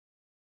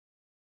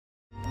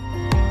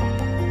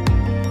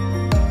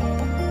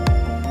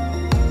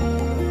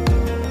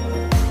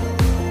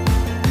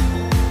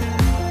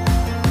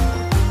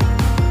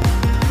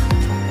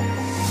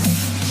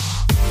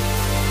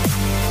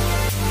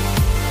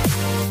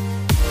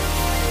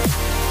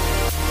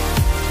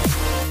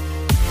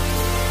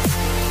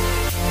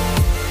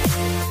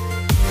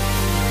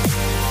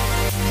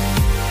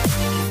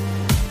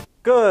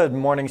Good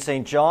morning,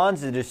 St.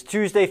 John's. It is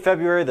Tuesday,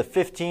 February the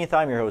 15th.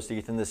 I'm your host,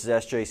 Ethan. This is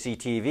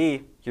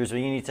SJC-TV. Here's what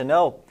you need to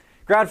know.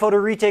 Grad photo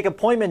retake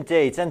appointment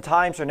dates and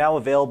times are now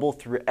available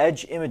through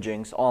Edge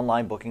Imaging's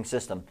online booking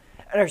system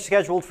and are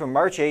scheduled for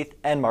March 8th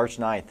and March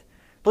 9th.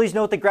 Please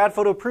note that grad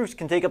photo proofs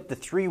can take up to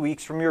 3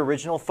 weeks from your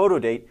original photo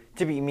date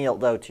to be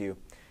mailed out to you.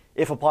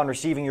 If upon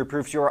receiving your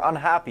proofs you are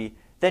unhappy,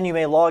 then you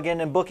may log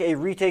in and book a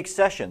retake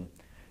session.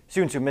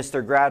 Students who missed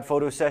their grad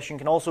photo session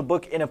can also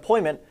book an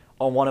appointment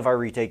on one of our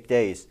retake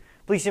days.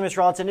 Please see Ms.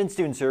 Ronson in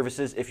Student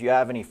Services if you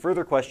have any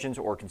further questions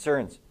or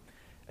concerns.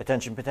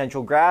 Attention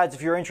potential grads,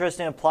 if you're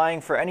interested in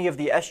applying for any of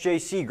the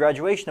SJC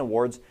graduation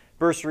awards,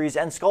 bursaries,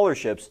 and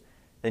scholarships,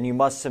 then you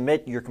must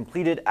submit your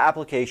completed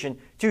application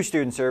to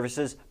Student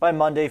Services by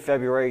Monday,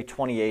 February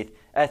 28th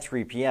at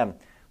 3 p.m.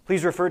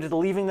 Please refer to the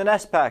Leaving the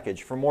Nest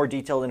package for more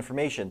detailed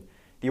information.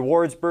 The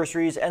awards,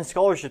 bursaries, and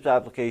scholarships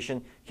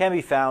application can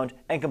be found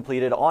and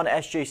completed on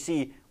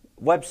SJC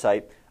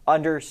website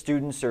under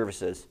Student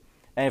Services.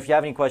 And if you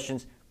have any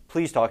questions,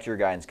 please talk to your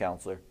guidance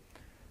counselor.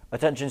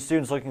 Attention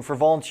students looking for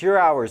volunteer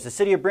hours. The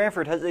City of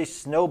Brantford has a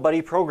Snow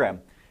Buddy program.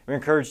 We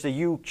encourage that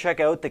you check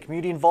out the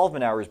Community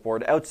Involvement Hours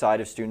board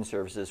outside of Student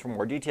Services for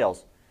more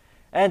details.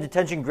 And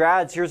attention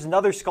grads, here's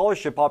another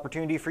scholarship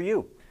opportunity for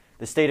you.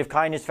 The State of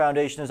Kindness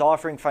Foundation is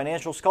offering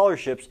financial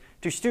scholarships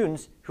to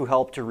students who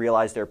help to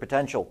realize their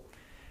potential.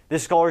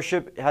 This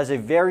scholarship has a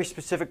very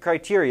specific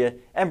criteria,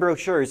 and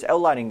brochures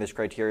outlining this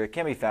criteria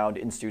can be found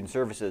in Student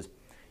Services.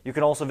 You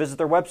can also visit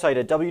their website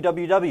at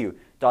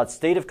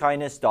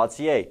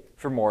www.stateofkindness.ca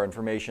for more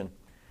information.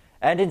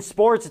 And in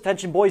sports,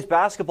 attention boys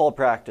basketball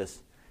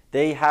practice.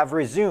 They have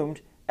resumed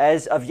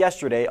as of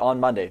yesterday on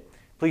Monday.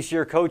 Please see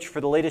your coach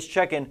for the latest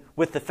check-in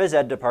with the phys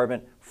ed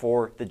department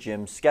for the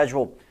gym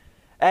schedule.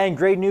 And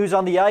great news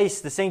on the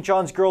ice. The St.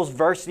 John's girls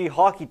varsity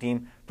hockey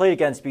team played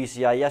against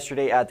BCI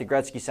yesterday at the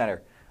Gretzky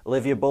Center.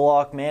 Olivia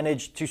Bullock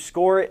managed to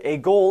score a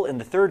goal in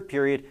the third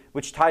period,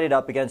 which tied it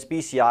up against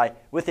BCI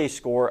with a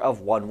score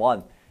of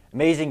 1-1.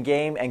 Amazing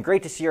game, and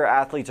great to see our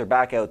athletes are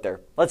back out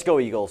there. Let's go,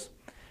 Eagles.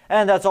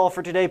 And that's all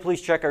for today.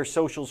 Please check our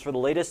socials for the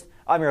latest.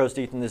 I'm your host,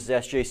 Ethan. This is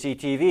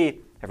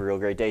SJC-TV. Have a real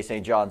great day,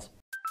 St. John's.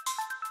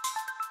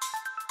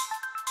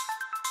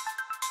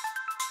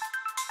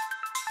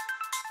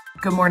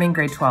 Good morning,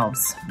 grade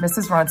 12s.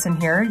 Mrs.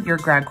 Ronson here, your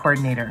grad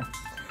coordinator.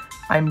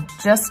 I'm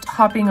just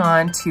hopping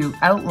on to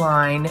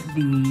outline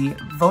the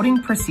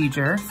voting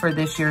procedure for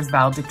this year's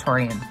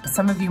valedictorian.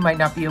 Some of you might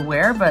not be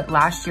aware, but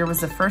last year was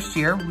the first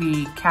year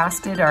we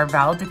casted our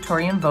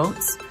valedictorian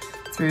votes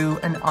through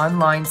an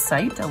online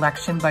site,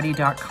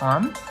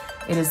 electionbuddy.com.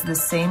 It is the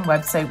same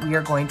website we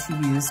are going to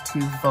use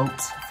to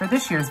vote for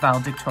this year's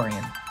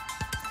valedictorian.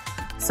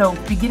 So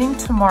beginning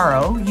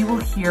tomorrow, you will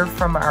hear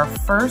from our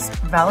first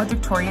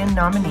valedictorian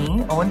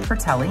nominee, Owen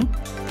Pertelli,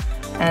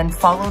 and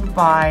followed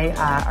by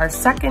our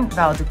second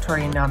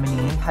valedictorian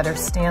nominee, Heather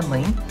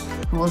Stanley,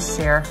 who will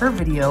share her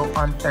video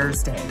on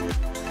Thursday.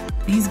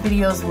 These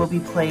videos will be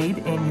played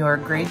in your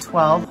grade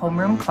 12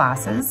 homeroom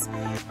classes,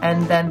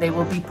 and then they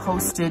will be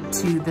posted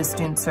to the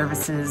Student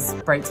Services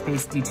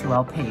Brightspace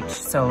D2L page.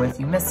 So if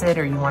you miss it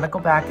or you want to go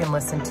back and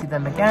listen to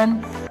them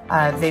again,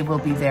 they will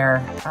be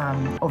there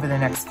over the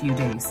next few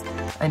days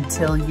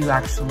until you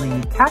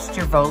actually cast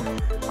your vote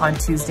on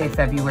Tuesday,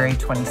 February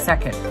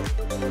 22nd.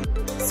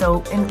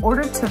 So in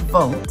order to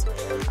vote,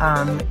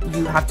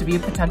 you have to be a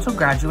potential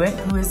graduate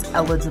who is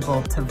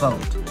eligible to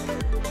vote.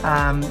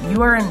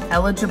 You are an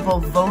eligible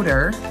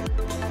voter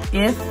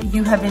if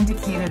you have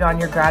indicated on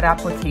your grad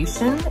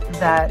application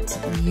that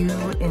you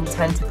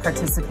intend to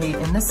participate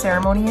in the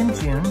ceremony in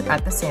June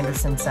at the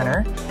Sanderson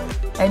Center,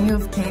 and you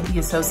have paid the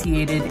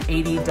associated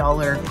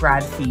 $80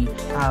 grad fee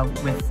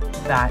with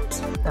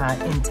that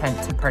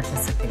intent to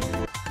participate.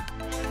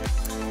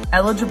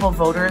 Eligible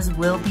voters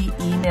will be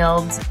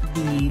emailed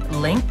the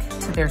link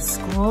to their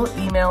school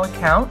email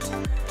account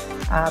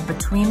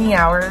between the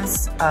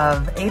hours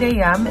of 8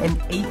 a.m. and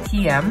 8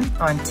 p.m.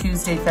 on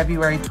Tuesday,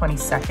 February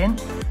 22nd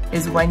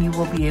is when you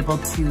will be able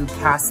to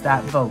cast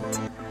that vote.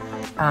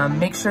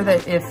 Make sure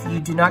that if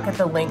you do not get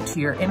the link to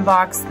your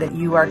inbox, that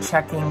you are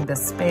checking the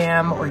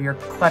spam or your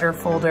clutter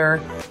folder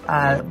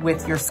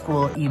with your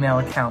school email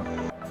account.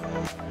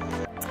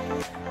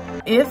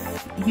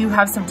 If you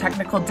have some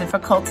technical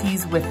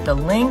difficulties with the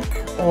link,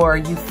 or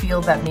you feel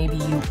that maybe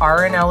you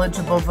are an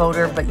eligible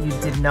voter but you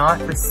did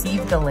not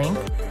receive the link,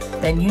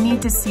 then you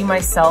need to see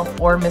myself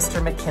or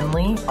Mr.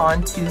 McKinley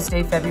on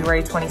Tuesday,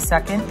 February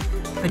 22nd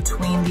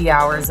between the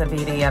hours of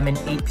 8 a.m. and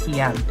 8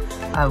 p.m.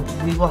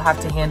 We will have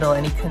to handle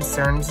any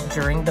concerns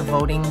during the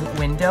voting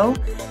window,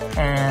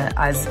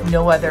 as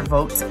no other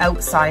votes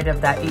outside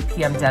of that 8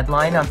 p.m.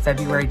 deadline on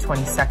February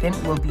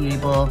 22nd will be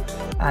able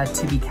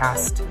to be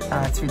cast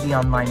through the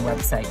online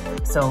website.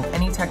 So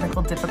any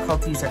technical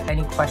difficulties or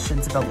any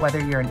questions about whether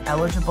you're an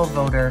eligible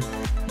voter,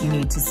 you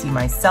need to see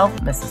myself,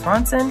 Mrs.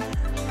 Ronson,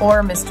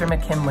 or Mr.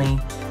 McKinley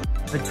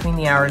between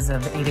the hours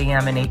of 8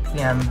 a.m. and 8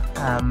 p.m.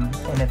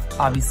 And if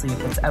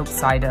it's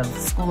outside of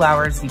school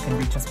hours, you can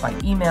reach us by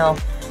email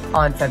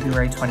on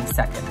February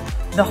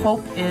 22nd. The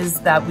hope is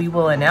that we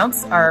will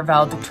announce our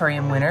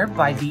valedictorian winner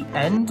by the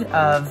end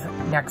of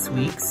next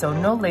week, so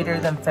no later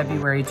than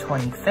February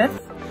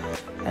 25th.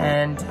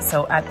 And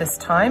so at this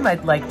time,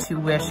 I'd like to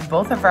wish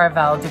both of our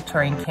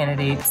valedictorian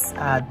candidates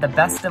the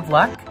best of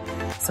luck.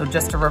 So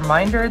just a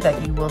reminder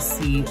that you will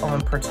see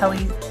Owen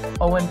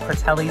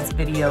Pertelli's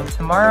video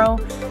tomorrow,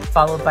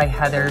 followed by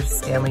Heather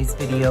Stanley's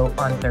video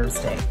on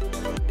Thursday.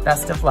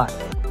 Best of luck.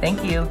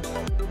 Thank you.